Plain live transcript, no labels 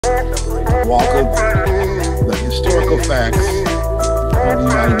walk of the historical facts of the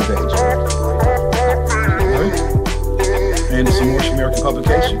Uniting of Asia. Right? And it's a Moorish American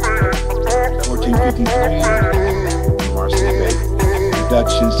publication, 1453, MRC.BEY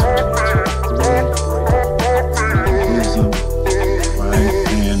Production, 2023, right?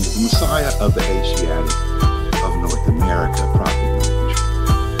 And the Messiah of the Asiatic of North America, Prophet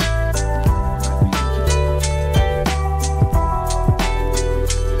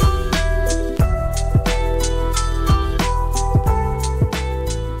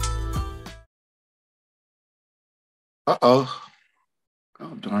Uh-oh.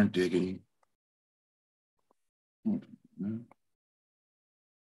 Oh, darn diggity.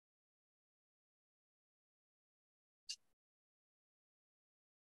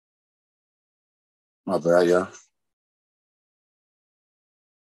 My bad, yeah.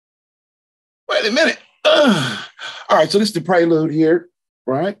 Wait a minute. All right, so this is the prelude here,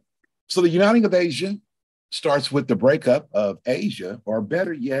 right? So the Uniting of Asia starts with the breakup of Asia, or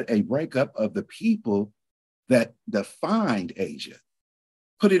better yet, a breakup of the people that defined Asia,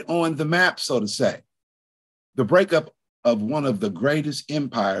 put it on the map, so to say. The breakup of one of the greatest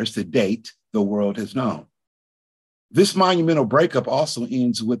empires to date the world has known. This monumental breakup also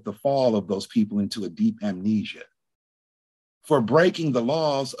ends with the fall of those people into a deep amnesia for breaking the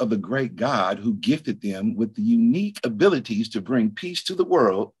laws of the great God who gifted them with the unique abilities to bring peace to the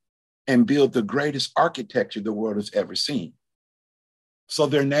world and build the greatest architecture the world has ever seen. So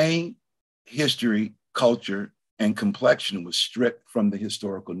their name, history, culture, and complexion was stripped from the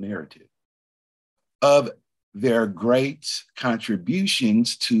historical narrative of their great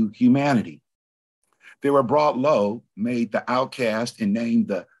contributions to humanity. They were brought low, made the outcast, and named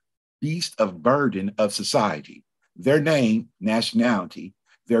the beast of burden of society. Their name, nationality,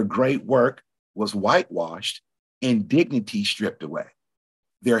 their great work was whitewashed and dignity stripped away.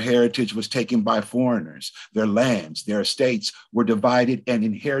 Their heritage was taken by foreigners. Their lands, their estates were divided and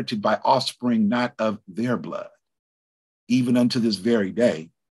inherited by offspring not of their blood. Even unto this very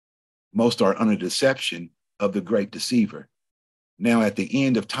day, most are under deception of the great deceiver. Now at the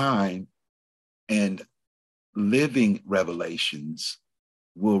end of time and living revelations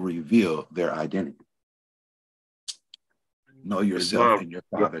will reveal their identity. Know yourself and your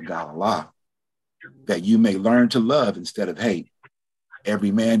Father, God Allah, that you may learn to love instead of hate.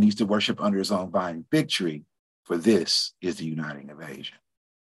 Every man needs to worship under his own vine fig tree, for this is the Uniting of Asia.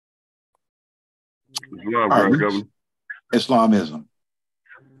 Islamism.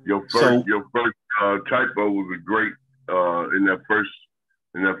 Your first typo was a great in that first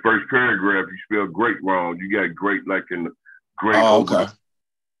paragraph. You spelled great wrong. You got great like in the great. Oh, okay.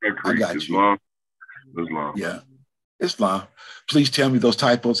 I got Islam. Yeah, Islam. Please tell me those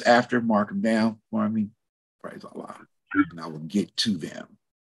typos after. Mark them down for me. Praise Allah. And I will get to them.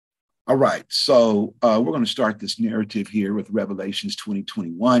 All right, so we're going to start this narrative here with Revelations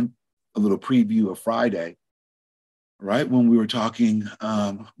 2021, a little preview of Friday, right? When we were talking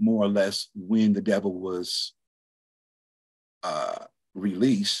more or less when the devil was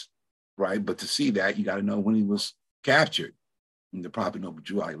released, right? But to see that, you got to know when he was captured. And the Prophet Noble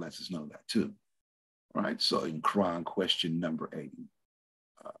Jewai lets us know that too, right? So in Quran question number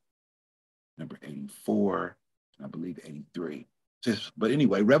 84, I believe 83. But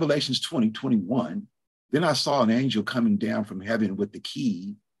anyway, Revelations 20:21. Then I saw an angel coming down from heaven with the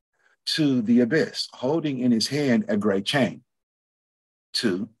key to the abyss, holding in his hand a great chain.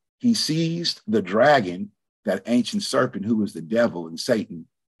 2, he seized the dragon, that ancient serpent who was the devil and Satan,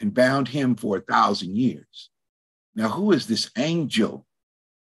 and bound him for 1,000 years. Now, who is this angel?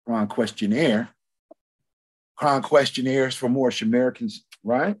 Quran questionnaire. Quran questionnaires for Moorish Americans,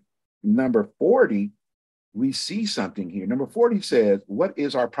 right? Number 40. We see something here. Number 40 says, what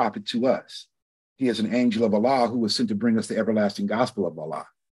is our prophet to us? He is an angel of Allah who was sent to bring us the everlasting gospel of Allah.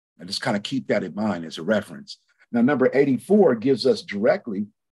 And just kind of keep that in mind as a reference. Now, number 84 gives us directly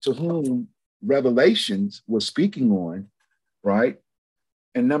to whom Revelations was speaking on, right?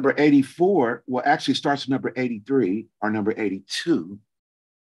 And number 84, well, actually starts with number 83 or number 82,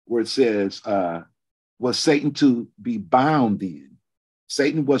 where it says, was Satan to be bound then?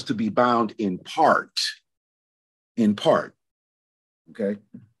 Satan was to be bound in part. In part, okay?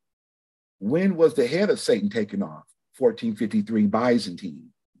 When was the head of Satan taken off? 1453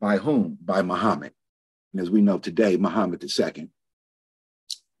 Byzantine. By whom? By Muhammad. And as we know today, Muhammad II.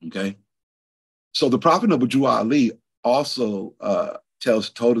 Okay? So the Prophet Noble Drew Ali also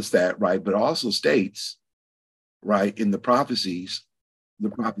told us that, right? But also states, right, in the prophecies, the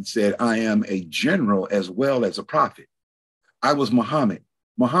prophet said, I am a general as well as a prophet. I was Muhammad.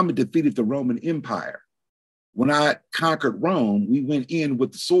 Muhammad defeated the Roman Empire. When I conquered Rome, we went in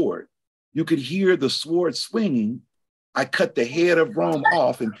with the sword. You could hear the sword swinging. I cut the head of Rome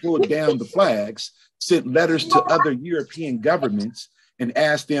off and pulled down the flags, sent letters to other European governments and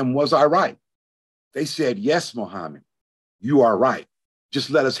asked them, was I right? They said, yes, Muhammad, you are right. Just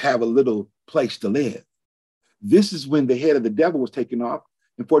let us have a little place to live. This is when the head of the devil was taken off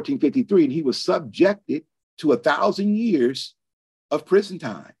in 1453, and he was subjected to 1,000 years of prison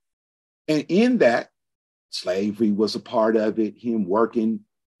time. And in that, slavery was a part of it, him working,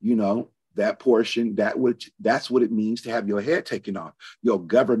 you know, that portion, that's what it means to have your head taken off. Your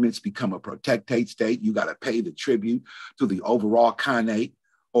governments become a protectate state. You got to pay the tribute to the overall Khanate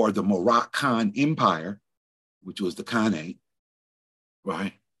or the Moroccan Empire, which was the Khanate,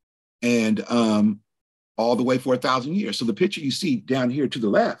 right? And all the way for 1,000 years. So the picture you see down here to the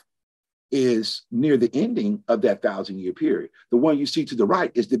left is near the ending of that 1,000-year period. The one you see to the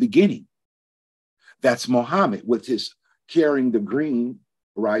right is the beginning. That's Muhammad with his carrying the green,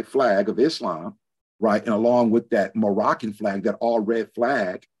 right, flag of Islam, right, and along with that Moroccan flag, that all red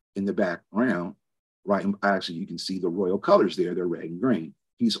flag in the background, right, and actually you can see the royal colors there, they're red and green.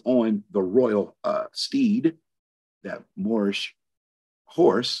 He's on the royal steed, that Moorish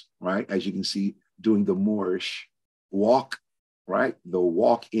horse, right, as you can see, doing the Moorish walk, right, the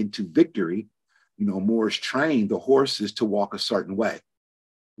walk into victory. You know, Moorish trained the horses to walk a certain way.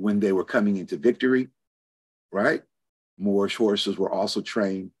 When they were coming into victory, right? Moorish horses were also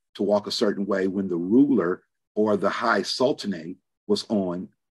trained to walk a certain way when the ruler or the high sultanate was on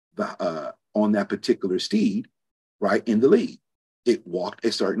that particular steed, right, in the lead. It walked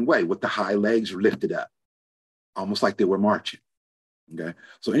a certain way with the high legs lifted up, almost like they were marching. Okay.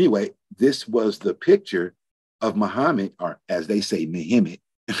 So anyway, this was the picture of Muhammad, or as they say, Muhammad,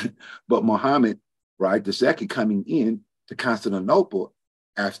 but Muhammad, right, the second coming in to Constantinople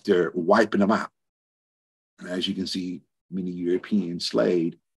after wiping them out. And as you can see, many Europeans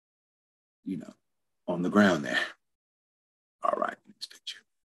slayed, you know, on the ground there. All right, next picture.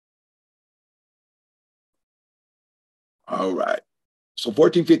 All right. So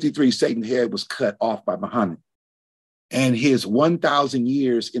 1453, Satan's head was cut off by Muhammad, and his 1,000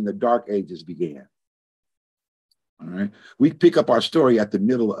 years in the Dark Ages began. All right. We pick up our story at the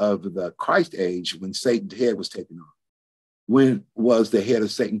middle of the Christ age when Satan's head was taken off. When was the head of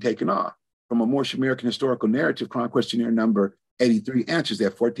Satan taken off? From a Moorish American historical narrative, Crown Questionnaire number 83 answers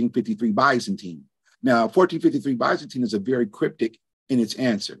that 1453 Byzantine. Now, 1453 Byzantine is a very cryptic in its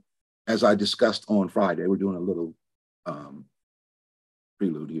answer, as I discussed on Friday. We're doing a little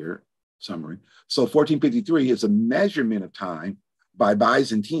prelude here, summary. So 1453 is a measurement of time by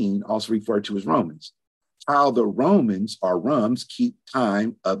Byzantine, also referred to as Romans. How the Romans, or Rums, keep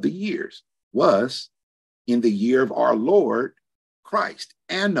time of the years was in the year of our Lord Christ,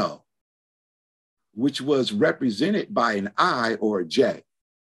 Anno, which was represented by an I or a J.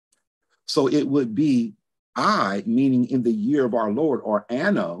 So it would be I, meaning in the year of our Lord, or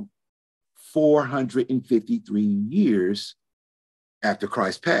Anno, 453 years after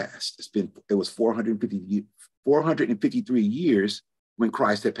Christ passed. It was 453 years when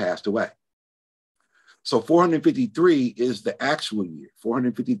Christ had passed away. So 453 is the actual year,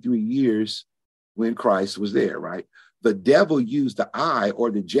 453 years when Christ was there, right? The devil used the I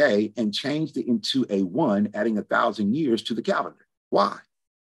or the J and changed it into a 1, adding 1,000 years to the calendar. Why?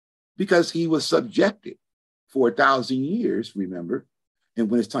 Because he was subjected for 1,000 years, remember? And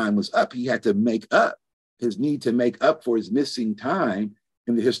when his time was up, he had to make up his need to make up for his missing time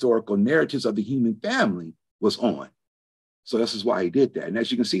in the historical narratives of the human family was on. So this is why he did that. And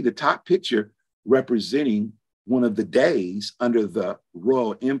as you can see, the top picture representing one of the days under the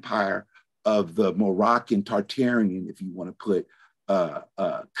royal empire of the Moroccan Tartarian, if you want to put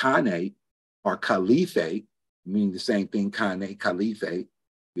Khanate or Caliphate, meaning the same thing, Khanate, Caliphate,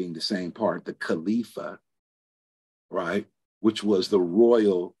 being the same part, the Khalifa, right, which was the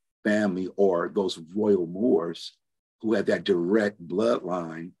royal family or those royal Moors who had that direct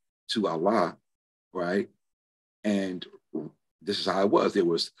bloodline to Allah, right? And this is how it was. There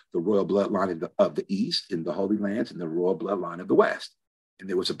was the royal bloodline of the East in the Holy Lands and the royal bloodline of the West. And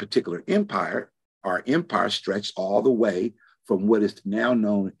there was a particular empire. Our empire stretched all the way from what is now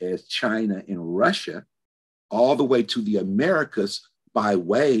known as China and Russia, all the way to the Americas by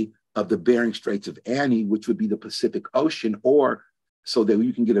way of the Bering Straits of Annie, which would be the Pacific Ocean, or so that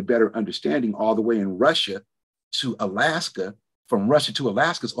you can get a better understanding, all the way in Russia to Alaska. From Russia to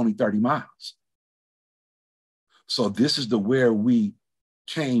Alaska is only 30 miles. So this is where we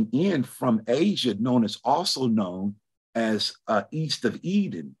came in from Asia, also known as east of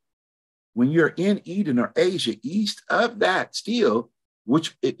Eden. When you're in Eden or Asia, east of that still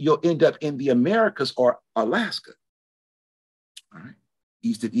you'll end up in the Americas or Alaska. All right.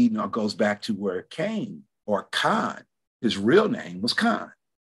 East of Eden goes back to where Cain or Khan, his real name was Khan.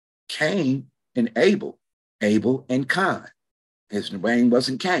 Cain and Abel and Khan. His name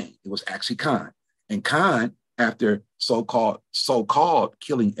wasn't Cain, it was actually Khan. And Khan, after so-called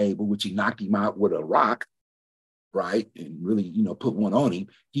killing Abel, which he knocked him out with a rock, right, and really, put one on him,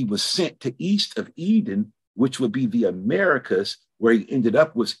 he was sent to east of Eden, which would be the Americas, where he ended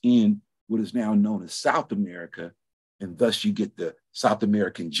up was in what is now known as South America. And thus you get the South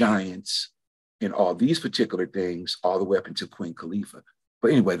American giants and all these particular things, all the way up into Queen Khalifa.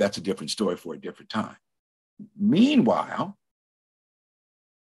 But anyway, that's a different story for a different time. Meanwhile,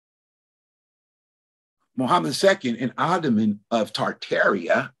 Muhammad II and Ottoman of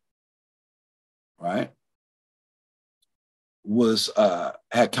Tartaria, right,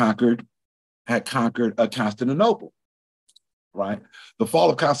 had conquered Constantinople, right? The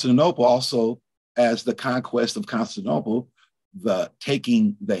fall of Constantinople also, as the conquest of Constantinople, the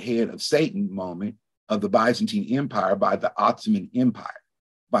taking the head of Satan moment of the Byzantine Empire by the Ottoman Empire,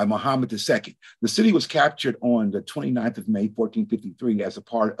 by Muhammad II. The city was captured on the 29th of May, 1453, as a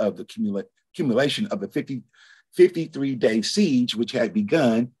part of the accumulation of the 53-day siege, which had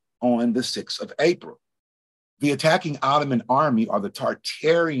begun on the 6th of April. The attacking Ottoman army, or the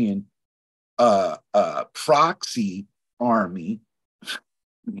Tartarian proxy army,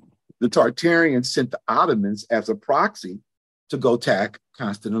 the Tartarians sent the Ottomans as a proxy to go attack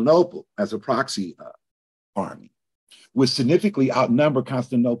Constantinople as a proxy army, which significantly outnumbered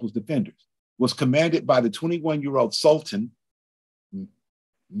Constantinople's defenders, was commanded by the 21-year-old Sultan,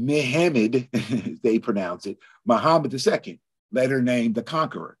 Mehmed, they pronounce it, Muhammad II, later named the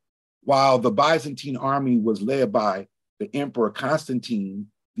Conqueror, while the Byzantine army was led by the Emperor Constantine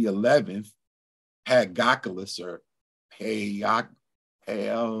XI, Pagoclus, or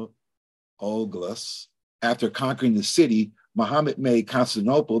Pagoclus. After conquering the city, Muhammad made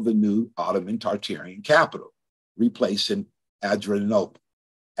Constantinople the new Ottoman Tartarian capital, replacing Adrianople.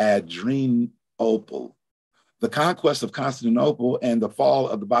 The conquest of Constantinople and the fall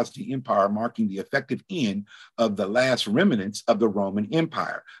of the Byzantine Empire marking the effective end of the last remnants of the Roman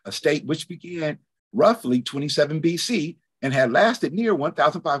Empire, a state which began roughly 27 BC and had lasted near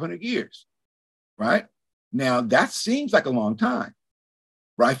 1,500 years, right? Now, that seems like a long time,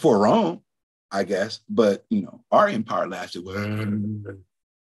 right, for Rome, I guess, but, our empire lasted long.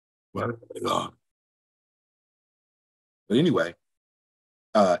 But anyway,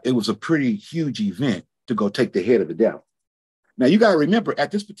 it was a pretty huge event to go take the head of the devil. Now, you got to remember,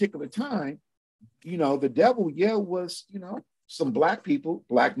 at this particular time, the devil, was, some Black people,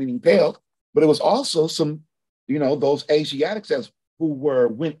 Black meaning pale, but it was also some, those Asiatics who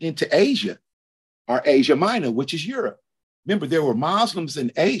went into Asia, or Asia Minor, which is Europe. Remember, there were Muslims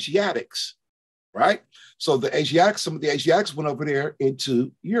and Asiatics, right? So some of the Asiatics went over there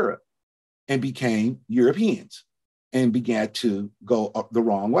into Europe and became Europeans and began to go up the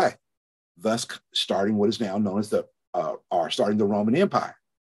wrong way, thus starting what is now known as starting the Roman Empire,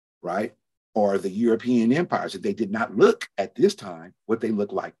 right? Or the European empires, that they did not look at this time what they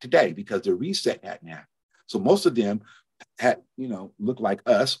look like today, because the reset had now. So most of them had, looked like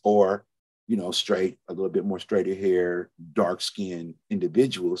us, or, straight, a little bit more straighter hair, dark-skinned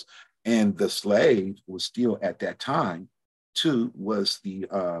individuals. And the slave was still at that time too, was the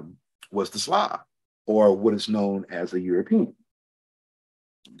Slav, or what is known as a European.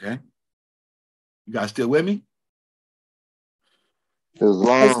 Okay. You guys still with me?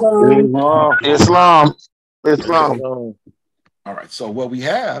 Islam. All right. So what we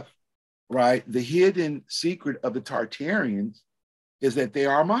have, right, the hidden secret of the Tartarians is that they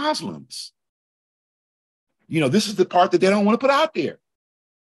are Muslims. This is the part that they don't want to put out there.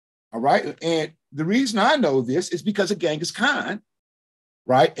 All right. And the reason I know this is because of Genghis Khan,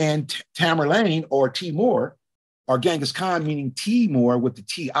 right? And Tamerlane, or Timur, or Genghis Khan meaning Timur with the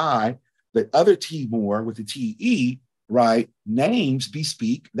T-I, the other Timur with the T-E, right? Names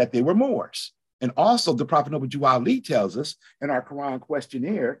bespeak that they were Moors. And also the Prophet Noble Jew Ali tells us in our Quran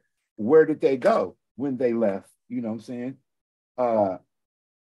questionnaire, where did they go when they left? When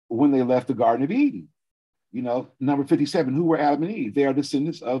they left the Garden of Eden. Number 57, who were Adam and Eve? They are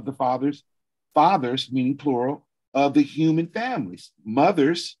descendants of the fathers, meaning plural, of the human families.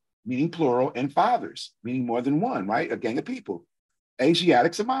 Mothers, meaning plural, and fathers, meaning more than one, right? A gang of people.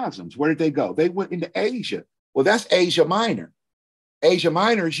 Asiatics and Muslims. Where did they go? They went into Asia. Well, that's Asia Minor. Asia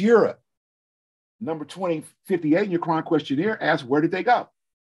Minor is Europe. Number 58 in your Quran questionnaire asks, where did they go?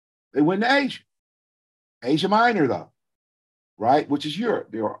 They went to Asia. Asia Minor, though, right? Which is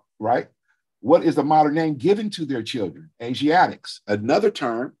Europe, right? What is the modern name given to their children? Asiatics. Another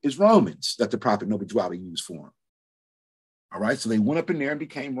term is Romans that the prophet Noble used for them. All right, so they went up in there and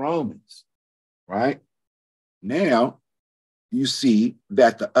became Romans, right? Now, you see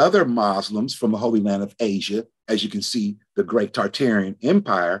that the other Muslims from the Holy Land of Asia, as you can see, the Great Tartarian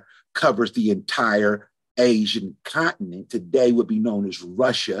Empire covers the entire Asian continent. Today would be known as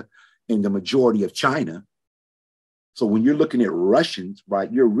Russia and the majority of China. So when you're looking at Russians,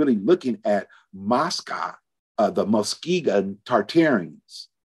 right, you're really looking at Moscow, the Muskegon Tartarians,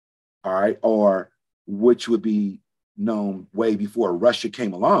 all right, or which would be known way before Russia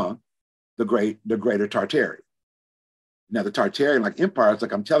came along, the Greater Tartaria. Now, the Tartarian empires,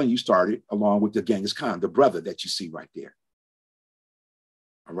 like I'm telling you, started along with the Genghis Khan, the brother that you see right there.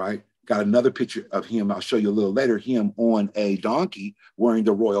 All right. Got another picture of him. I'll show you a little later, him on a donkey wearing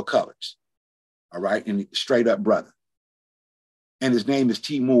the royal colors. All right. And straight up brother. And his name is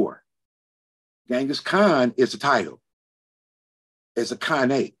Timur. Genghis Khan is a title. It's a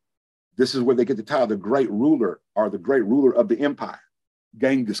Khanate. This is where they get the title, the great ruler or the great ruler of the empire,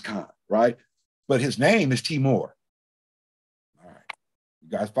 Genghis Khan, right? But his name is Timur. All right. You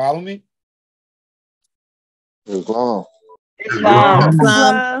guys follow me? Islam.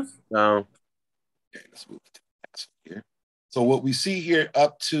 Islam. Okay, let's move to the next one here. So what we see here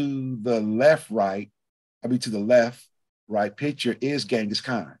up to the left, to the left, right picture is Genghis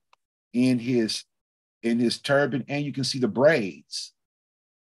Khan in his turban, and you can see the braids.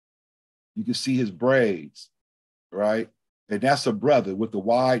 You can see his braids, right? And that's a brother with the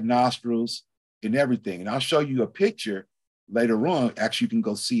wide nostrils and everything. And I'll show you a picture later on. Actually, you can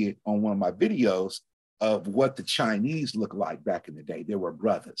go see it on one of my videos of what the Chinese looked like back in the day. They were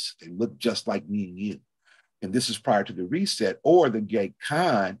brothers. They looked just like me and you. And this is prior to the reset or the Genghis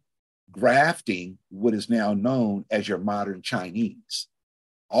Khan grafting what is now known as your modern Chinese.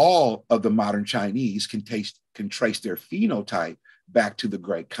 All of the modern Chinese can trace their phenotype back to the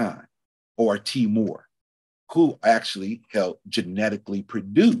Great Khan or Timur, who actually helped genetically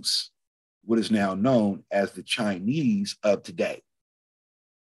produce what is now known as the Chinese of today.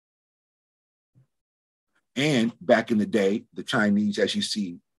 And back in the day, the Chinese, as you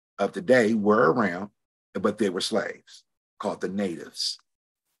see, of today were around, but they were slaves called the natives.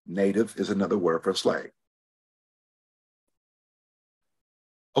 Native is another word for slave.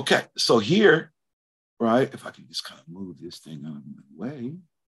 Okay, so here, right, if I can just kind of move this thing out of my way.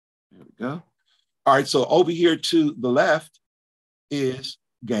 There we go. All right, so over here to the left is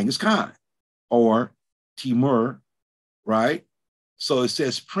Genghis Khan or Timur, right? So it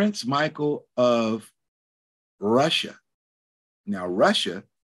says Prince Michael of Russia. Now, Russia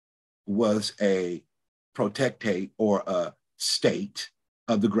was a protectorate or a state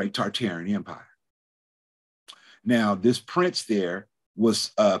of the Great Tartarian Empire. Now, this prince there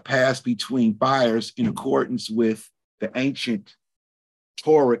was passed between fires in accordance with the ancient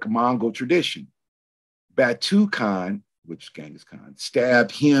Tauric Mongol tradition. Batu Khan, which is Genghis Khan,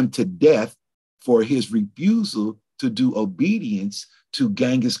 stabbed him to death for his refusal to do obedience to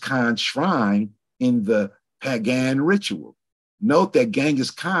Genghis Khan's shrine in the pagan ritual. Note that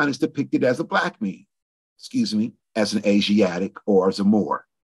Genghis Khan is depicted as a black man, as an Asiatic or as a Moor,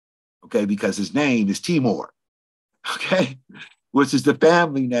 okay, because his name is Timur, okay, which is the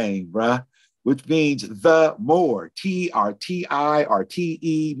family name, bruh, which means the Moor, T-R-T-I or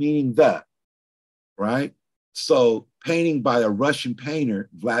T-E, meaning the, right? So painting by a Russian painter,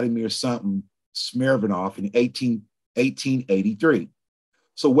 Vladimir something Smirnov in 1883.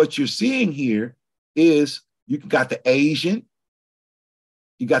 So what you're seeing here is you got the Asian,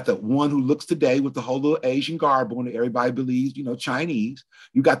 you got the one who looks today with the whole little Asian garb on it. Everybody believes, Chinese.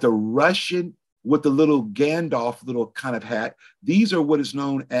 You got the Russian with the little Gandalf little kind of hat. These are what is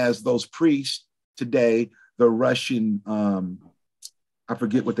known as those priests today, the Russian, I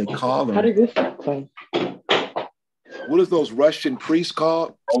forget what they call them. How did this happen? What is those Russian priests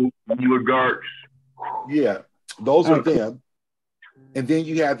called? Oligarchs. Yeah, those are them. And then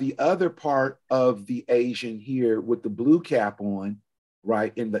you have the other part of the Asian here with the blue cap on,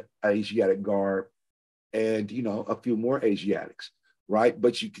 right, in the Asiatic garb, and, a few more Asiatics, right?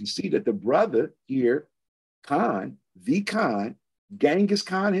 But you can see that the brother here, Khan, the Khan, Genghis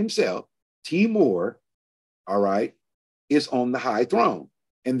Khan himself, Timur, all right, is on the high throne.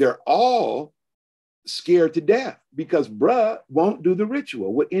 And they're all scared to death because bruh won't do the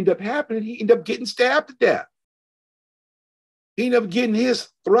ritual. What ended up happening, he ended up getting stabbed to death. He ended up getting his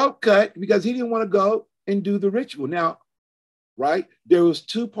throat cut because he didn't want to go and do the ritual. Now, right, there was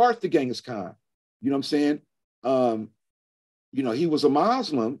two parts to Genghis Khan. You know what I'm saying? He was a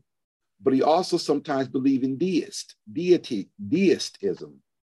Muslim, but he also sometimes believed in deistism.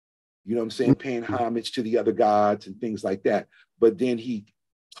 you know what I'm saying, paying homage to the other gods and things like that. But then he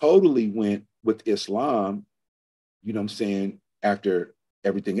totally went with Islam, you know what I'm saying, after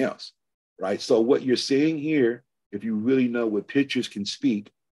everything else, right? So what you're seeing here, if you really know what pictures can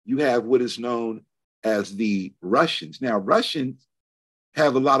speak, you have what is known as the Russians. Now, Russians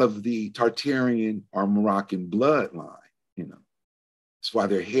have a lot of the Tartarian or Moroccan bloodline, you know. That's why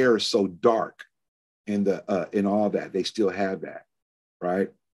their hair is so dark and all that. They still have that, right?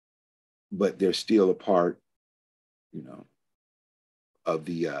 But they're still a part, you know, of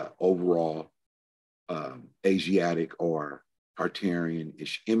the overall Asiatic or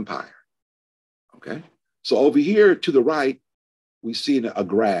Tartarian-ish empire, okay? So over here to the right, we see a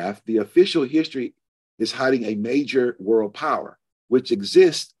graph. The official history is hiding a major world power, which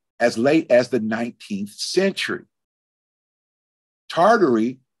exists as late as the 19th century.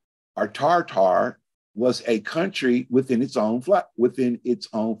 Tartary, or TarTar, was a country within its own flag.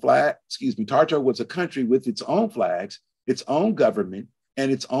 TarTar was a country with its own flags, its own government,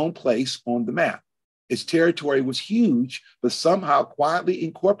 and its own place on the map. Its territory was huge, but somehow quietly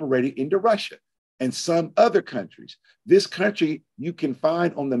incorporated into Russia and some other countries. This country you can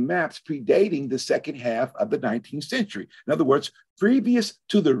find on the maps predating the second half of the 19th century. In other words, previous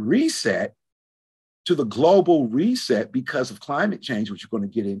to the reset, to the global reset because of climate change, which you're going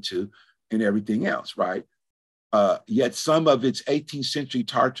to get into, and everything else, right? Yet some of its 18th century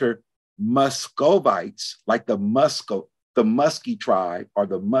Tartar Muscovites, like the Muskie tribe or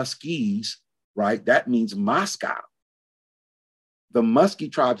the Muskies, right? That means Moscow. The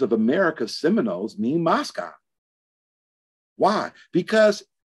Muskie tribes of America, Seminoles, mean Moscow. Why? Because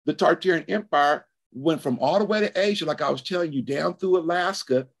the Tartarian Empire went from all the way to Asia, like I was telling you, down through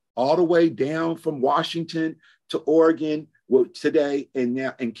Alaska, all the way down from Washington to Oregon, well, today, and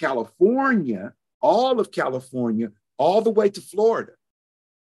now in California, all of California, all the way to Florida.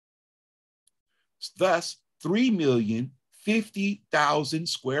 Thus, 3,050,000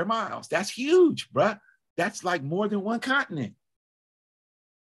 square miles. That's huge, bruh. That's like more than one continent.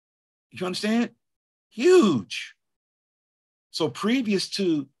 You understand? Huge. So previous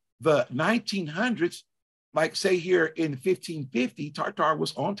to the 1900s, like say here in 1550, TarTar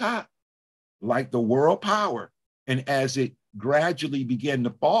was on top, like the world power. And as it gradually began to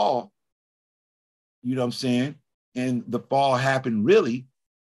fall, you know what I'm saying? And the fall happened really,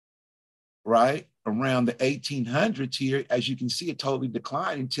 right, around the 1800s here. As you can see, it totally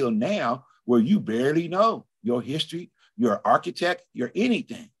declined until now, where you barely know your history, your architect, your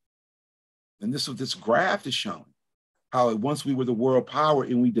anything. And this is what this graph is showing, how once we were the world power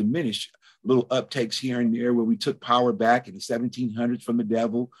and we diminished, little uptakes here and there where we took power back in the 1700s from the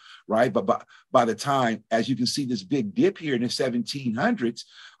devil, right? But by the time, as you can see, this big dip here in the 1700s,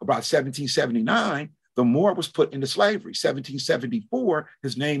 about 1779, the Moor was put into slavery. 1774,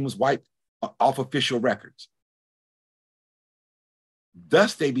 his name was wiped off official records.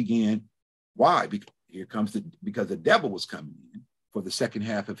 Thus they began, why? Because the devil was coming in for the second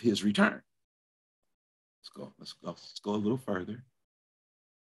half of his return. Let's go a little further.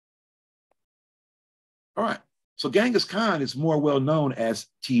 All right, so Genghis Khan is more well known as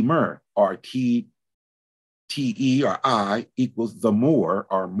Timur, or T-E or I equals the Moor,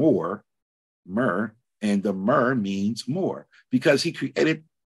 or Moor, Mer, and the Mer means Moor, because he created,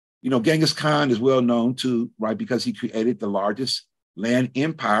 you know, Genghis Khan is well known to, right, because he created the largest land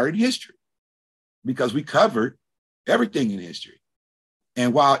empire in history, because we covered everything in history.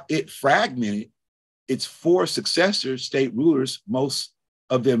 And while it fragmented its four successors, state rulers, most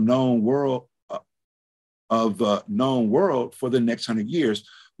of them known world, of the known world for the next 100 years.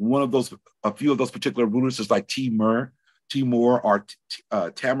 A few of those particular rulers is like Timur, or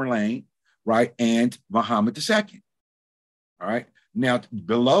Tamerlane, right? And Muhammad II. All right. Now,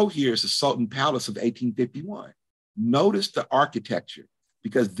 below here is the Sultan Palace of 1851. Notice the architecture,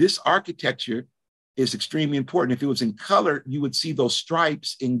 because this architecture is extremely important. If it was in color, you would see those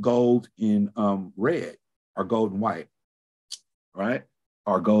stripes in gold and red, or gold and white, right?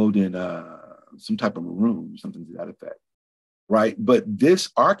 Or gold and some type of maroon, something to that effect, right? But this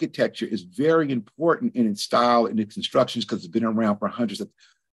architecture is very important in its style and its constructions, because it's been around for hundreds of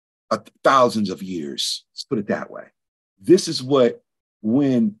thousands of years. Let's put it that way. This is what,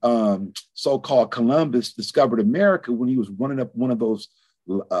 when so-called Columbus discovered America, when he was running up one of those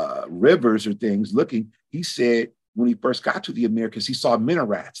rivers or things looking, he said when he first got to the Americas, he saw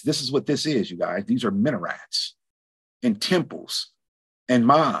minarets. This is what this is, you guys. These are minarets and temples and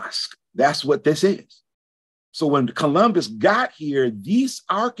mosques. That's what this is. So when Columbus got here, this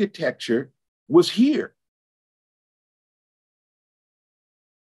architecture was here.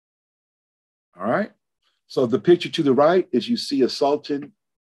 All right. So the picture to the right is, you see a sultan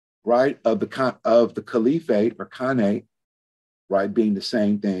right, of the Caliphate or Khanate, right, being the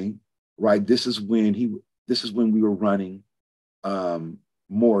same thing, right? This is when we were running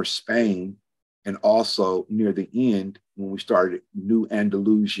Moorish Spain, and also near the end when we started New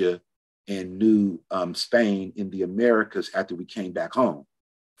Andalusia and New Spain in the Americas after we came back home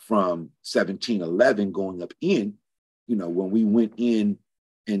from 1711 going up in, when we went in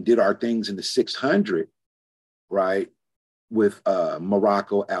and did our things in the 600, right, with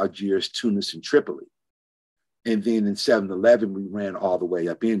Morocco, Algiers, Tunis, and Tripoli. And then in 711, we ran all the way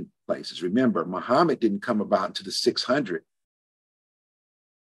up in places. Remember, Muhammad didn't come about into the 600,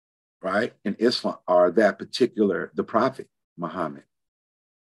 right, in Islam, or the prophet Muhammad.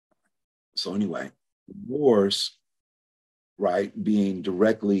 So anyway, the Moors, right, being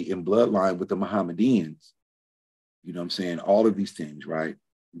directly in bloodline with the Mohammedans, you know what I'm saying? All of these things, right?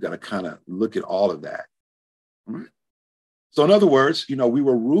 You got to kind of look at all of that. All right? So in other words, we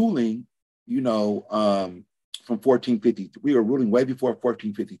were ruling, from 1453. We were ruling way before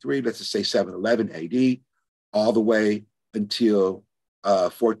 1453, let's just say 711 AD, all the way until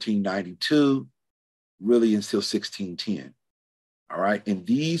 1492, really until 1610. All right. And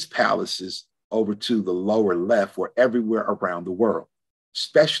these palaces over to the lower left were everywhere around the world,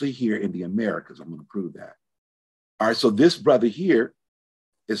 especially here in the Americas. I'm going to prove that. All right. So this brother here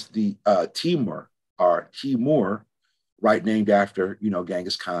is the Timur, right, named after,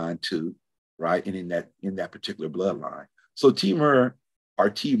 Genghis Khan too, right? And in that particular bloodline. So Timur,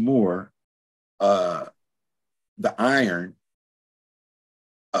 the Iron,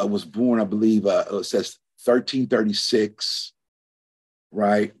 was born, I believe, it says 1336,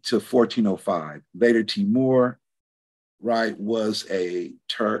 right, to 1405. Later, Timur, right, was a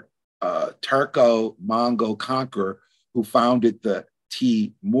Turco-Mongol conqueror who founded the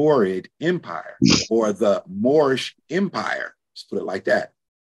Timurid Empire, or the Moorish Empire. Let's put it like that.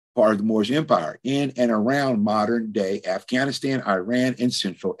 Part of the Moorish Empire in and around modern-day Afghanistan, Iran, and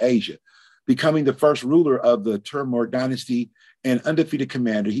Central Asia. Becoming the first ruler of the Timur dynasty and undefeated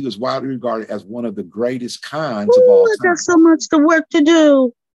commander, he was widely regarded as one of the greatest Khans of all time. I got so much the work to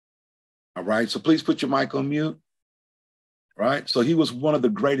do. All right, so please put your mic on mute. All right, so he was one of the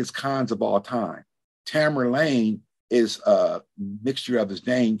greatest Khans of all time. Tamerlane is a mixture of his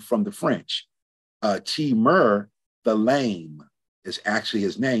name from the French. Timur, the Lame, is actually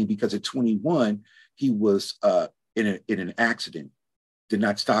his name because at 21, he was in an accident. Did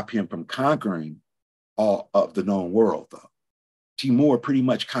not stop him from conquering all of the known world, though. Timur pretty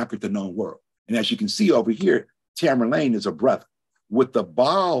much conquered the known world. And as you can see over here, Tamerlane is a brother with the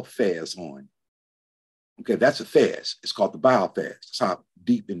Baal fez on. Okay, that's a fez. It's called the Baal fez. That's how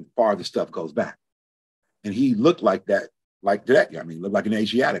deep and far the stuff goes back. And he looked like that. I mean, looked like an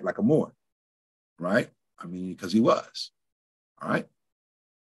Asiatic, like a Moor, right? I mean, because he was, all right?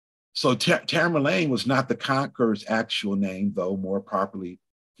 So Tamerlane was not the conqueror's actual name, though more properly,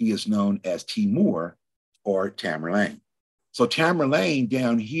 he is known as Timur or Tamerlane. So Tamerlane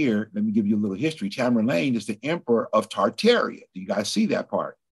down here, let me give you a little history. Tamerlane is the emperor of Tartaria. Do you guys see that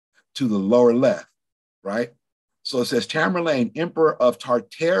part? To the lower left, right? So it says Tamerlane, emperor of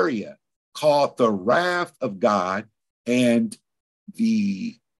Tartaria, called the wrath of God and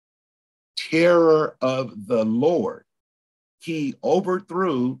the terror of the Lord. He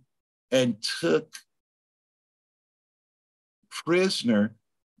overthrew and took prisoner.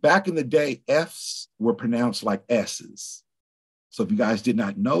 Back in the day, F's were pronounced like S's. So if you guys did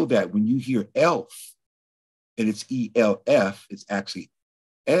not know that, when you hear elf and it's ELF, it's actually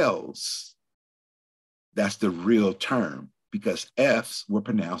L's. That's the real term because F's were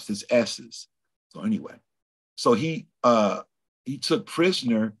pronounced as S's. So anyway, so he took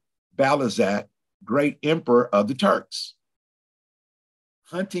prisoner Balazat, great emperor of the Turks,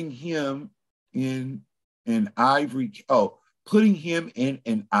 hunting him in an putting him in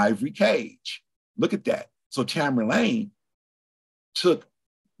an ivory cage. Look at that. So Tamerlane took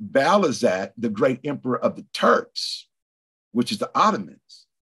Balazat, the great emperor of the Turks, which is the Ottomans,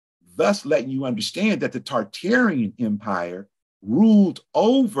 thus letting you understand that the Tartarian Empire ruled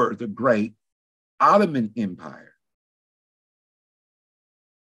over the great Ottoman Empire.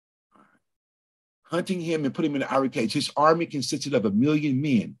 Hunting him and putting him in the ivory cage. His army consisted of 1 million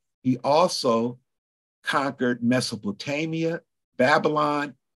men. He also conquered Mesopotamia,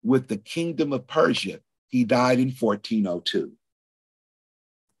 Babylon, with the kingdom of Persia. He died in 1402.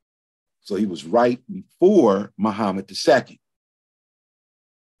 So he was right before Muhammad II.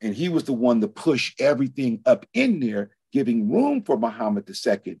 And he was the one to push everything up in there, giving room for Muhammad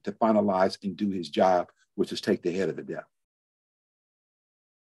II to finalize and do his job, which is take the head of the devil.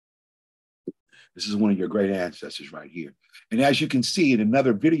 This is one of your great ancestors right here. And as you can see in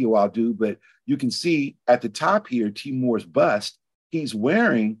another video I'll do, but you can see at the top here, Timur's bust, he's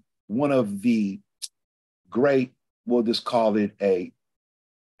wearing one of the great, we'll just call it a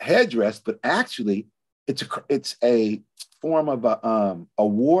headdress, but actually it's a form of a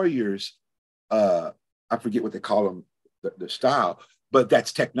warrior's, I forget what they call them, the style, but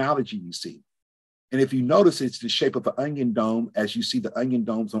that's technology you see. And if you notice, it's the shape of an onion dome, as you see the onion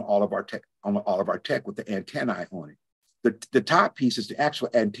domes on all of our tech, with the antennae on it. The top piece is the actual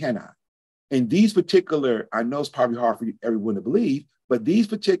antennae. And these particular, I know it's probably hard for everyone to believe, but these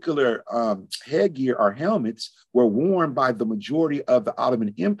particular headgear or helmets were worn by the majority of the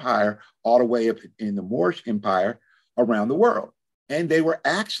Ottoman Empire all the way up in the Moorish Empire around the world. And they were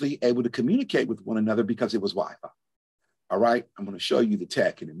actually able to communicate with one another because it was Wi-Fi. All right, I'm going to show you the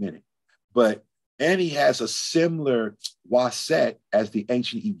tech in a minute. And he has a similar wasset as the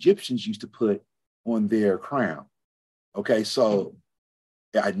ancient Egyptians used to put on their crown. Okay, so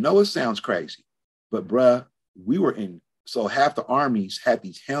I know it sounds crazy, but bruh, so half the armies had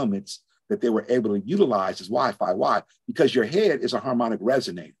these helmets that they were able to utilize as Wi-Fi. Why? Because your head is a harmonic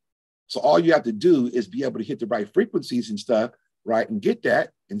resonator. So all you have to do is be able to hit the right frequencies and stuff, right? And get that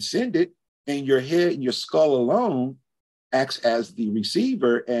and send it. And your head and your skull alone acts as the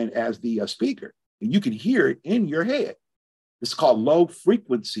receiver and as the speaker. And you can hear it in your head. It's called low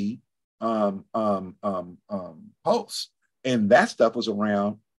frequency pulse. And that stuff was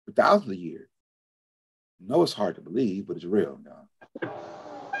around for thousands of years. I know it's hard to believe, but it's real. No.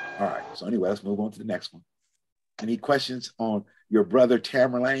 All right. So anyway, let's move on to the next one. Any questions on your brother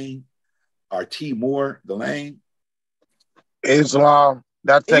Tamerlane or Timur the Lane? Islam.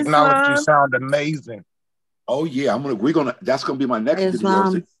 That technology sounds amazing. Oh yeah, that's gonna be my next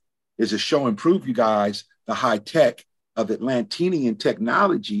video. Is to show and prove you guys the high tech of Atlantean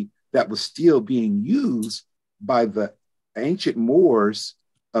technology that was still being used by the ancient Moors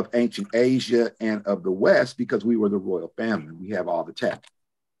of ancient Asia and of the West, because we were the royal family. We have all the tech.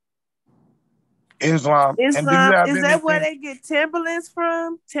 Islam. And do you have is that where they get Timberlands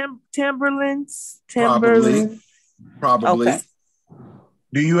from? Timberlands? Probably. Okay.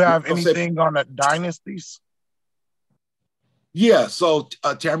 Do you have anything on the dynasties? Yeah, so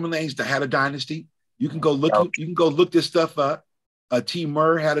Tamerlane's had a dynasty. You can go look. You can go look this stuff up.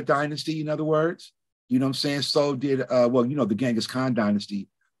 Timur had a dynasty. In other words, you know what I'm saying. So did the Genghis Khan dynasty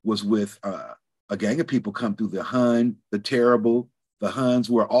was with a gang of people come through the Hun, the Terrible, the Huns,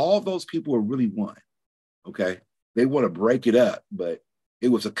 where all those people were really one. Okay, they want to break it up, but it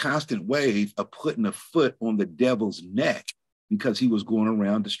was a constant wave of putting a foot on the devil's neck because he was going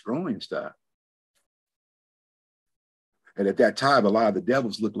around destroying stuff. And at that time, a lot of the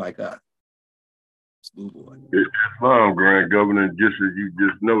devils looked like us. Islam, Grand Governor, just as you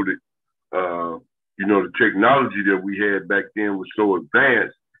just noted, the technology that we had back then was so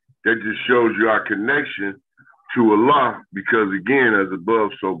advanced that just shows you our connection to Allah, because again, as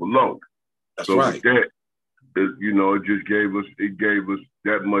above, so below. That's so right. With that, it just gave us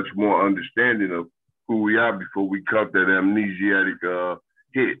that much more understanding of who we are before we caught that amnesiac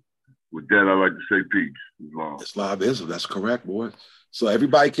hit. With that, I like to say peace. Islamism, that's correct, boy. So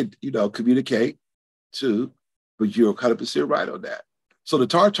everybody could, communicate too, but you're 100% right on that. So the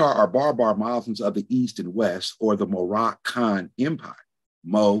Tartar are Barbar Muslims of the East and West, or the Moroccan Empire.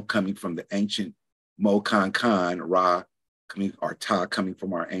 Mo coming from the ancient Mo Khan, Ra coming, or Ta coming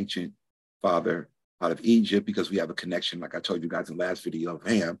from our ancient father out of Egypt, because we have a connection, like I told you guys in the last video, of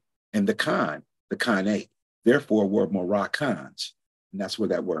Ham, and the Khanate. Therefore, we're Moroccans. And that's where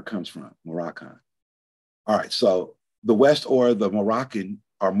that word comes from, Moroccan. All right, so the West, or the Moroccan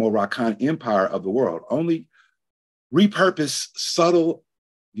Empire of the world, only repurpose subtle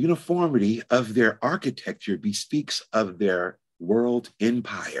uniformity of their architecture bespeaks of their world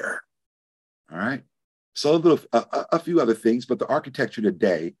empire. All right, so a few other things, but the architecture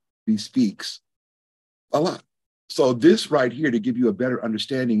today bespeaks a lot. So this right here, to give you a better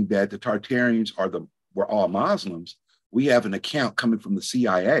understanding that the Tartarians were all Muslims, we have an account coming from the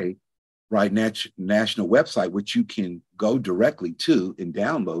CIA, right, national website, which you can go directly to and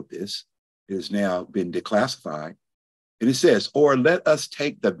download this. It has now been declassified. And it says, or let us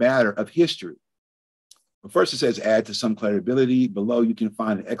take the matter of history. But first it says, add to some credibility. Below you can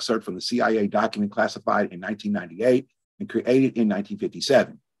find an excerpt from the CIA document classified in 1998 and created in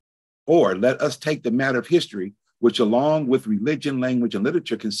 1957. Or let us take the matter of history, which along with religion, language, and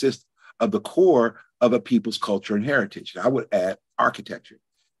literature consists of the core of a people's culture and heritage. I would add architecture.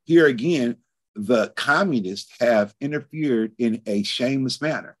 Here again, the communists have interfered in a shameless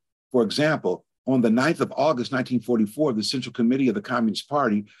manner. For example, on the 9th of August, 1944, the Central Committee of the Communist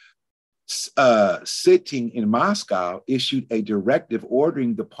Party sitting in Moscow issued a directive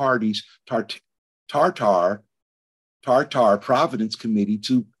ordering the party's TarTar Providence Committee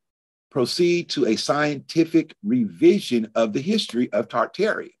to proceed to a scientific revision of the history of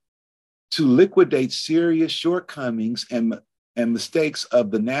Tartaria, to liquidate serious shortcomings and mistakes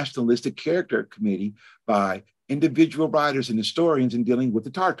of the Nationalistic Character Committee by individual writers and historians in dealing with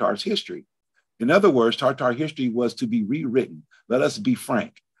the Tartars' history. In other words, Tartar history was to be rewritten, let us be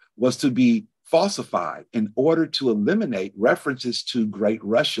frank, was to be falsified in order to eliminate references to Great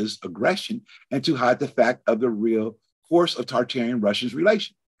Russia's aggression and to hide the fact of the real course of Tartarian Russia's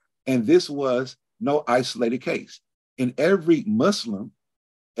relation. And this was no isolated case. In every Muslim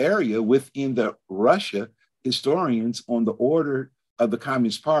area within the Russia, historians on the order of the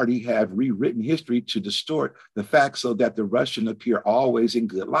Communist Party have rewritten history to distort the facts so that the Russian appear always in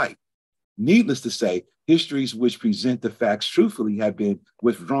good light. Needless to say, histories which present the facts truthfully have been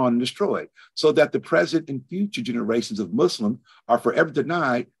withdrawn and destroyed, so that the present and future generations of Muslims are forever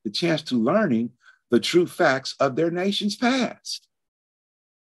denied the chance to learning the true facts of their nation's past.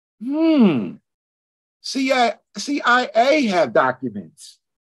 CIA have documents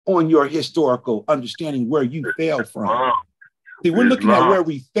on your historical understanding where you fell from. See, we're looking at where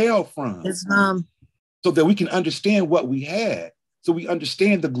we fell from. Islam. So that we can understand what we had. So we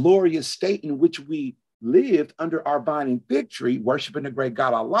understand the glorious state in which we lived under our binding fig tree, worshiping the great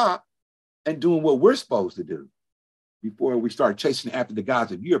God Allah and doing what we're supposed to do before we start chasing after the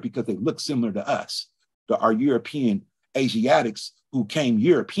gods of Europe because they look similar to us. Our European Asiatics who came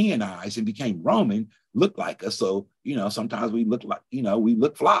Europeanized and became Roman look like us. So, sometimes we look like, we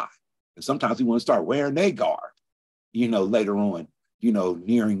look fly. And sometimes we want to start wearing their garb, later on,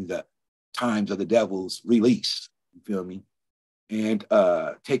 nearing the times of the devil's release. You feel me? And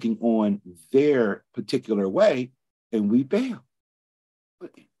taking on their particular way, and we fail.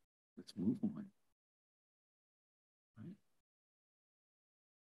 But let's move on. Right.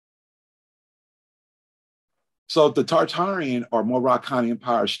 So the Tartarian or Moroccan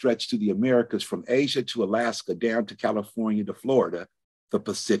Empire stretched to the Americas from Asia to Alaska, down to California to Florida, the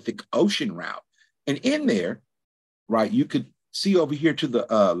Pacific Ocean route. And in there, right, you could see over here to the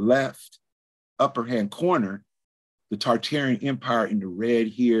left upper hand corner, the Tartarian Empire in the red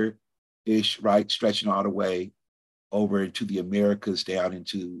here-ish, right, stretching all the way over into the Americas, down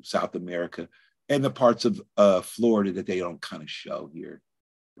into South America, and the parts of Florida that they don't kind of show here,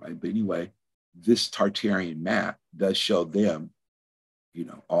 right? But anyway, this Tartarian map does show them,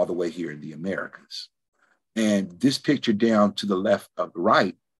 all the way here in the Americas. And this picture down to the left of the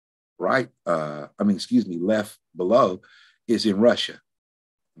left below is in Russia,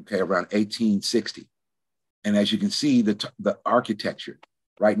 okay, around 1860. And as you can see, the architecture.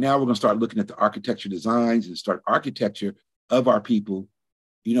 Right now, we're going to start looking at the architecture designs and start architecture of our people,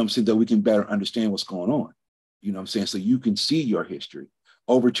 that we can better understand what's going on. So you can see your history.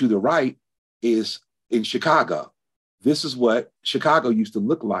 Over to the right is in Chicago. This is what Chicago used to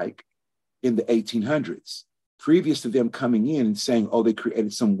look like in the 1800s, previous to them coming in and saying, oh, they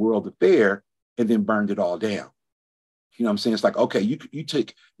created some world affair and then burned it all down. It's like, okay, you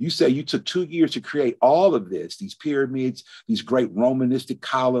say you took 2 years to create all of this, these pyramids, these great Romanistic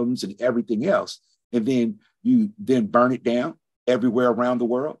columns and everything else. And then you burn it down everywhere around the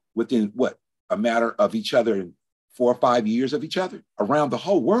world within a matter of each other in 4 or 5 years of each other around the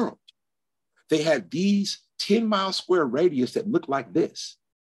whole world. They had these 10-mile square radius that looked like this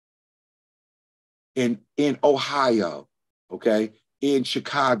in Ohio, okay, in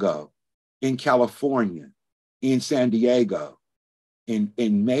Chicago, in California, in San Diego, in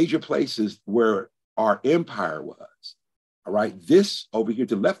major places where our empire was. All right. This over here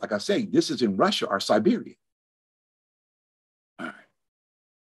to the left, like I say, this is in Russia or Siberia. All right.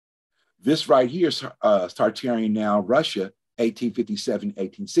 This right here is Tartarian now, Russia, 1857,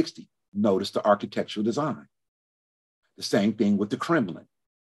 1860. Notice the architectural design. The same thing with the Kremlin.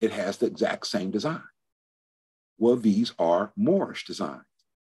 It has the exact same design. Well, these are Moorish designs,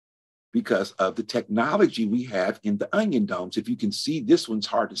 because of the technology we have in the onion domes. If you can see, this one's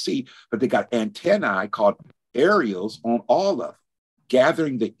hard to see, but they got antennae called aerials on all of them,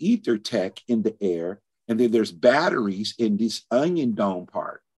 gathering the ether tech in the air. And then there's batteries in this onion dome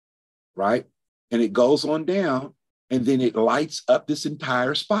part, right? And it goes on down, and then it lights up this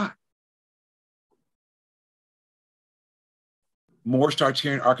entire spot. More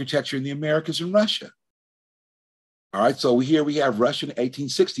Tartarian architecture in the Americas and Russia. All right, so here we have Russia in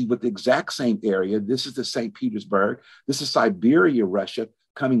 1860 with the exact same area. This is the St. Petersburg. This is Siberia, Russia,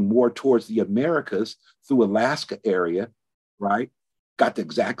 coming more towards the Americas through Alaska area, right? Got the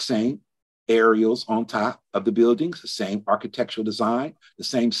exact same aerials on top of the buildings, the same architectural design, the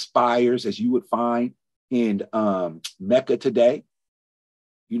same spires as you would find in Mecca today.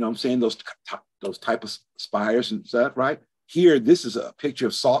 You know what I'm saying? Those type of spires and stuff, right? Here, this is a picture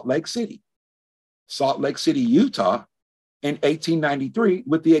of Salt Lake City, Utah in 1893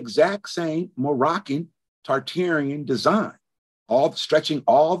 with the exact same Moroccan Tartarian design, all stretching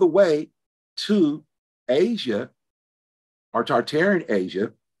all the way to Asia or Tartarian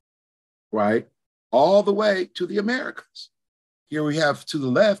Asia, right? All the way to the Americas. Here we have to the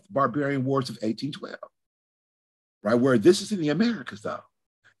left, Barbarian Wars of 1812, right? Where this is in the Americas though.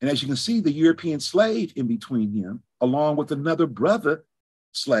 And as you can see, the European slave in between him, along with another brother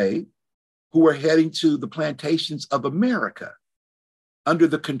slave who were heading to the plantations of America under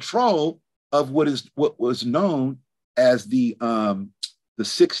the control of what was known as the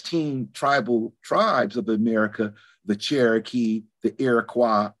 16 tribal tribes of America, the Cherokee, the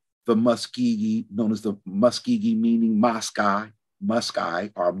Iroquois, the Muskegee, known as the Muskegee, meaning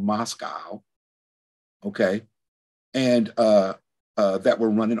Muskie or Moscow, okay? And that were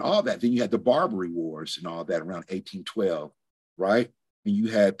running all that. Then you had the Barbary Wars and all that around 1812, right? And you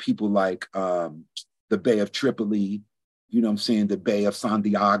had people like the Bay of Tripoli, you know what I'm saying, the Bay of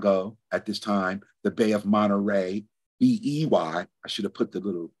Santiago at this time, the Bay of Monterey, B-E-Y. I should have put the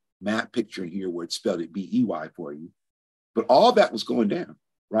little map picture in here where it spelled it B-E-Y for you. But all that was going down,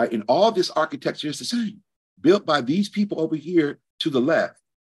 right? And all this architecture is the same, built by these people over here to the left,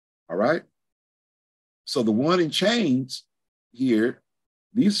 all right? So the one in chains here,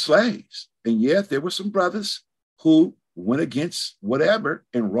 these slaves, and yet there were some brothers who went against whatever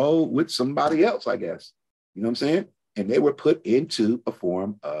and rolled with somebody else, I guess. You know what I'm saying? And they were put into a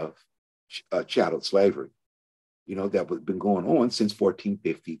form of chattel slavery, you know, that was been going on since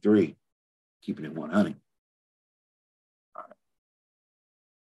 1453, keeping it 100. All right.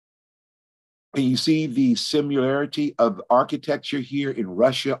 And you see the similarity of architecture here in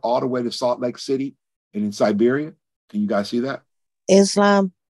Russia all the way to Salt Lake City and in Siberia. Can you guys see that?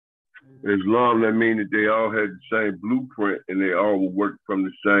 Islam, that means that they all had the same blueprint and they all work from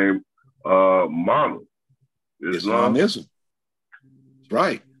the same model. Islamism.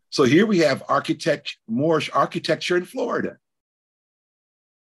 Right. So here we have Moorish architecture in Florida.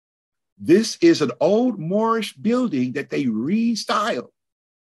 This is an old Moorish building that they restyled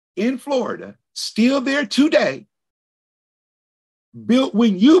in Florida, still there today, built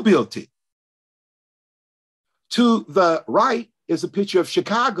when you built it. To the right is a picture of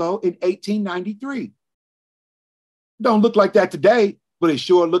Chicago in 1893. Don't look like that today, but it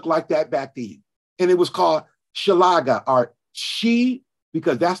sure looked like that back then. And it was called Shalaga, or Chi,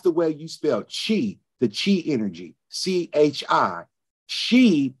 because that's the way you spell Chi, the Chi energy, C-H-I,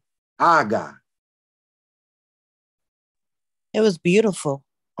 Chi Aga. it was beautiful.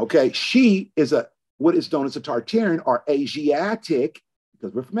 Okay, Chi is what is known as a Tartarian or Asiatic,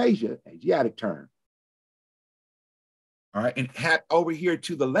 because we're from Asia, Asiatic term. All right, and over here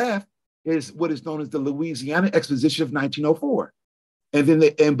to the left is what is known as the Louisiana Exposition of 1904. And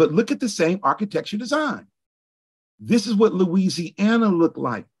then but look at the same architecture design. This is what Louisiana looked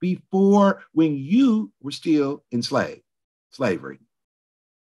like before, when you were still in slavery.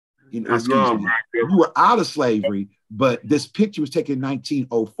 You were out of slavery, but this picture was taken in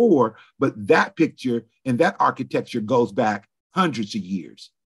 1904, but that picture and that architecture goes back hundreds of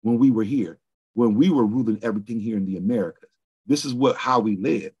years when we were here, when we were ruling everything here in the Americas. This is how we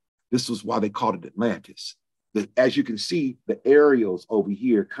lived. This was why they called it Atlantis. As you can see, the aerials over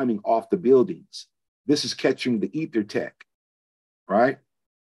here coming off the buildings. This is catching the ether tech, right?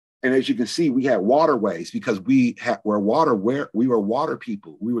 And as you can see, we had waterways because we were water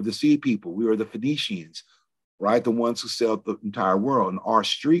people. We were the sea people. We were the Phoenicians, right? The ones who sailed the entire world. And our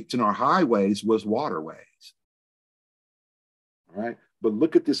streets and our highways was waterways, all right? But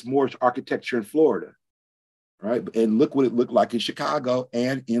look at this Moorish architecture in Florida, right? And look what it looked like in Chicago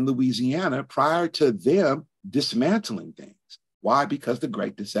and in Louisiana prior to them dismantling things. Why? Because the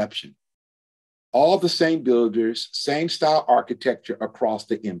Great Deception. All the same builders, same style architecture across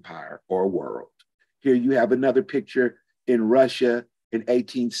the empire or world. Here you have another picture in Russia in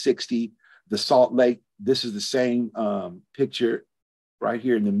 1860, the Salt Lake. This is the same picture right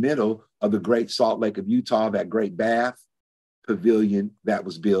here in the middle of the Great Salt Lake of Utah, that great bath pavilion that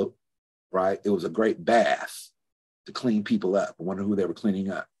was built, right? It was a great bath to clean people up. I wonder who they were cleaning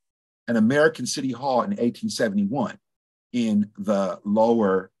up. An American City Hall in 1871 in the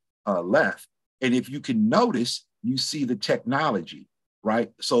lower left. And if you can notice, you see the technology,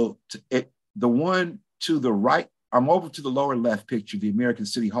 right? So the one to the right, I'm over to the lower left picture, the American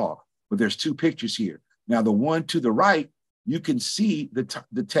City Hall, but there's two pictures here. Now, the one to the right you can see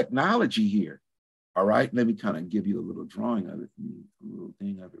the technology here. All right, let me kind of give you a little drawing of it, a little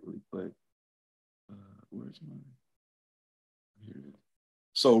thing of it really quick. Where's mine? Here it is.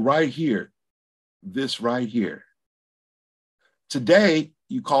 So right here, this right here. Today,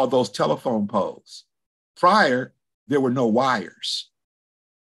 you call those telephone poles. Prior, there were no wires.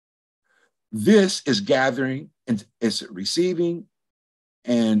 This is gathering and it's receiving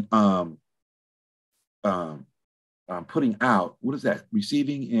and putting out. What is that?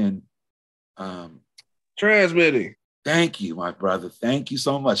 Receiving and transmitting. Thank you, my brother. Thank you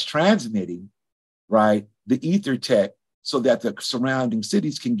so much. Transmitting, right? The ether tech so that the surrounding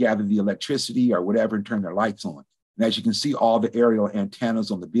cities can gather the electricity or whatever and turn their lights on. And as you can see, all the aerial antennas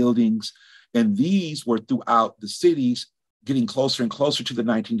on the buildings, and these were throughout the cities getting closer and closer to the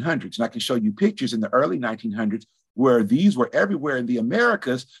 1900s. And I can show you pictures in the early 1900s where these were everywhere in the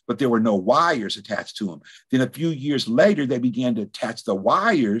Americas, but there were no wires attached to them. Then a few years later, they began to attach the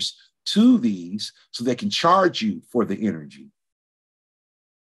wires to these so they can charge you for the energy.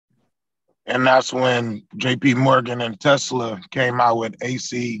 And that's when J.P. Morgan and Tesla came out with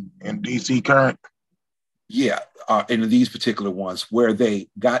AC and DC current. Yeah, in these particular ones where they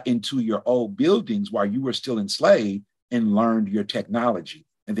got into your old buildings while you were still enslaved and learned your technology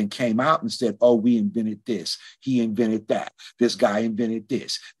and then came out and said, oh, we invented this. He invented that. This guy invented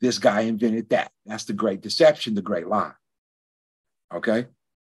this. This guy invented that. That's the great deception, the great lie. Okay?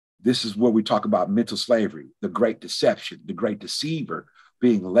 This is where we talk about mental slavery, the great deception, the great deceiver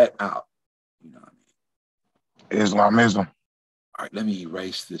being let out. You know what I mean? Islamism. All right, let me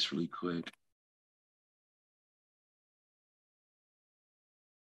erase this really quick.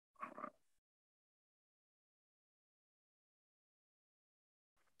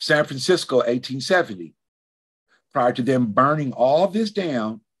 San Francisco, 1870. Prior to them burning all this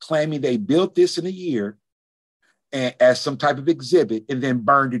down, claiming they built this in a year and as some type of exhibit and then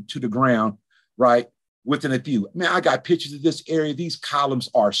burned it to the ground, right, within a few. Man, I got pictures of this area. These columns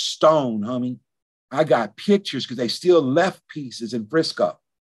are stone, homie. I got pictures because they still left pieces in Frisco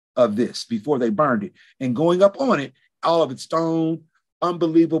of this before they burned it. And going up on it, all of it stone,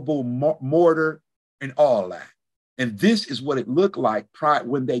 unbelievable mortar, and all that. And this is what it looked like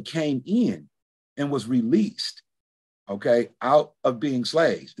when they came in and was released, okay, out of being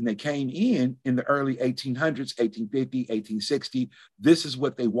slaves. And they came in the early 1800s, 1850, 1860. This is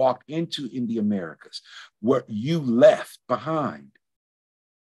what they walked into in the Americas, what you left behind.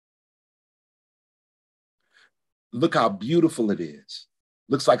 Look how beautiful it is.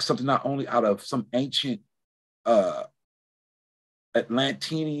 Looks like something not only out of some ancient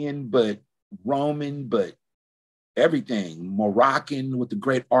Atlantean, but Roman, but everything, Moroccan with the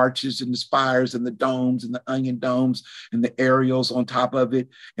great arches and the spires and the domes and the onion domes and the aerials on top of it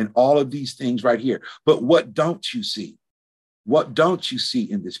and all of these things right here. But what don't you see? What don't you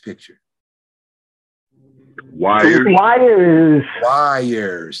see in this picture? Wires. Wires.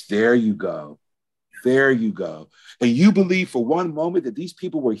 Wires. There you go. There you go. And you believe for one moment that these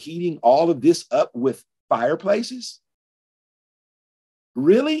people were heating all of this up with fireplaces?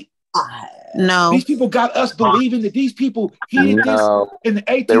 Really? No. These people got us believing that these people heated this in the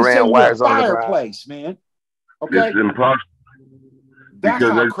 18th with a fireplace, man. Okay? It's impossible. That's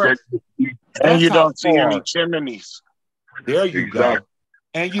how crazy. And you don't see any chimneys. There you go.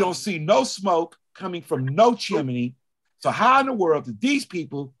 And you don't see no smoke coming from no chimney. So how in the world did these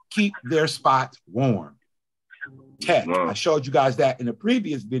people keep their spots warm? Tech. I showed you guys that in a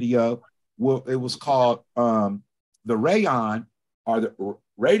previous video. Well, it was called the rayon or the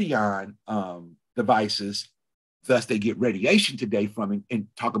radion devices. Thus, they get radiation today from it and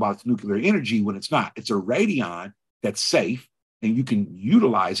talk about its nuclear energy when it's not. It's a radion that's safe and you can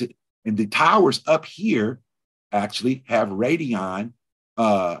utilize it. And the towers up here actually have radion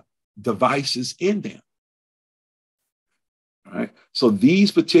devices in them. All right. So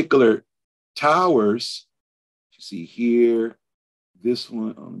these particular towers, you see here, this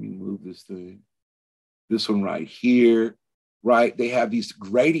one, let me move this thing. This one right here, right? They have these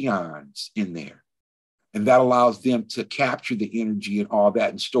radions in there. And that allows them to capture the energy and all that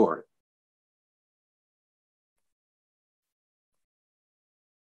and store it.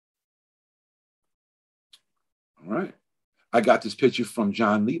 All right. I got this picture from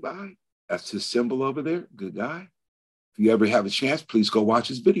John Levi. That's his symbol over there. Good guy. If you ever have a chance, please go watch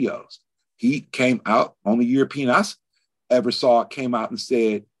his videos. He came out, only European I ever saw, came out and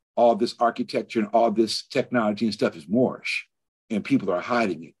said all this architecture and all this technology and stuff is Moorish and people are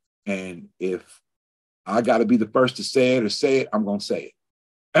hiding it. And if I got to be the first to say it, I'm going to say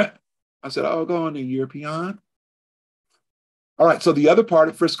it. I said, oh, go on there, European. All right, so the other part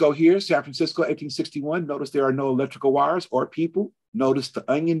of Frisco here, San Francisco, 1861. Notice there are no electrical wires or people. Notice the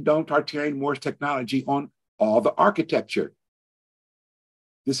onion dome Tartarian Moorish technology on all the architecture.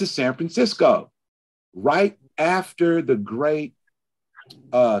 This is San Francisco, right after the great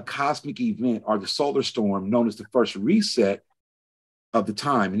cosmic event or the solar storm known as the first reset of the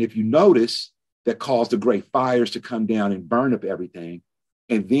time. And if you notice, that caused the great fires to come down and burn up everything.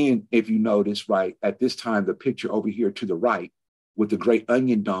 And then if you notice, right, at this time, the picture over here to the right with the great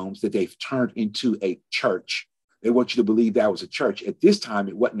onion domes that they've turned into a church. They want you to believe that was a church. At this time,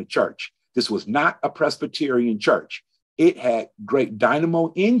 it wasn't a church. This was not a Presbyterian church. It had great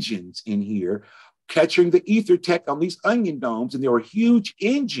dynamo engines in here, catching the ether tech on these onion domes. And there were huge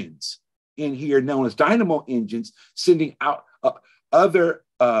engines in here known as dynamo engines, sending out other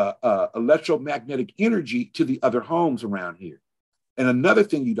electromagnetic energy to the other homes around here. And another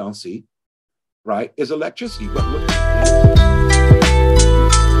thing you don't see, right, is electricity.